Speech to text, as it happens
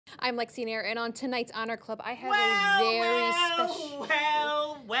I'm Lexi Nair, and on tonight's Honor Club, I have a very special...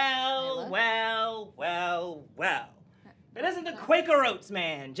 Well. It isn't the Quaker Oats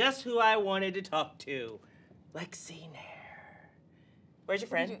man, just who I wanted to talk to. Lexi Nair. Where's your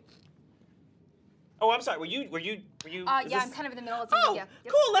friend? Oh, I'm sorry. Were you? Yeah, I'm kind of in the middle of something. Oh, yeah.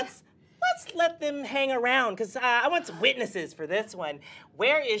 Yep. Cool. Let's let them hang around, because I want some witnesses for this one.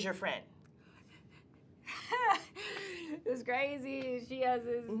 Where is your friend? It's crazy. She has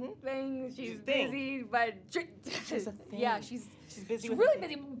this thing. She's busy, but She's a thing. Yeah, she's busy. She's really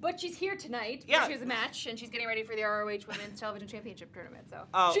busy, but she's here tonight. Yeah. She has a match, and she's getting ready for the ROH Women's Television Championship tournament. So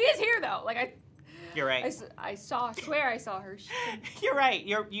Oh. she is here, though. Like You're right. I swear I saw her. You're right.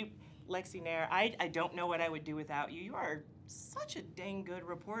 You, Lexi Nair. I don't know what I would do without you. You are such a dang good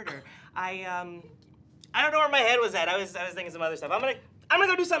reporter. I don't know where my head was at. I was thinking some other stuff. I'm gonna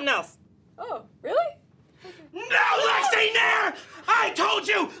go do something else. Oh, really? No, Lexi Nair! I told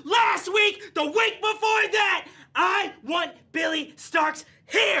you last week, the week before that, I want Billie Starkz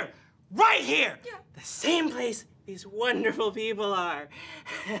here, right here, the same place these wonderful people are.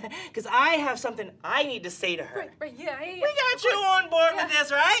 Because I have something I need to say to her. Right, yeah. We got you on board with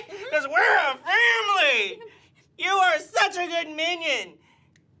this, right? Because we're a family. You are such a good minion.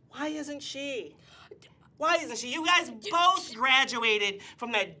 Why isn't she? Why isn't she? You guys both graduated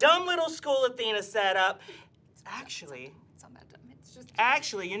from that dumb little school Athena set up. Actually, it's not that dumb. It's just...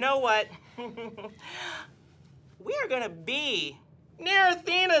 Actually, you know what? We are gonna be near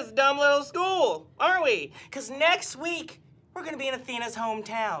Athena's dumb little school, aren't we? Because next week, we're gonna be in Athena's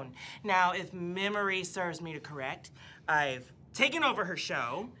hometown. Now, if memory serves me to correct, I've taken over her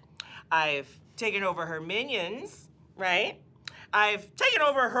show. I've taken over her minions, right? I've taken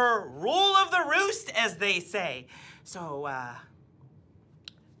over her rule of the roost, as they say. So,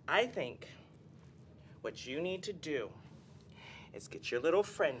 I think what you need to do is get your little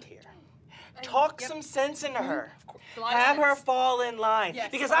friend here. Talk some sense into her. Have her fall in line.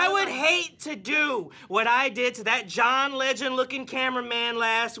 Yes, because I would hate to do what I did to that John Legend-looking cameraman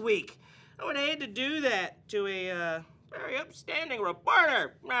last week. I would hate to do that to a very upstanding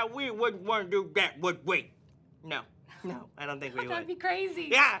reporter. Now, we wouldn't want to do that, would we? No, I don't think we would. That'd be crazy.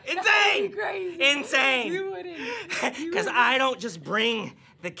 Yeah, insane! That'd be crazy. Insane! You wouldn't. Because I don't just bring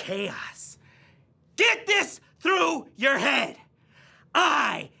the chaos. Get this through your head.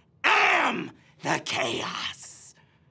 I am the chaos.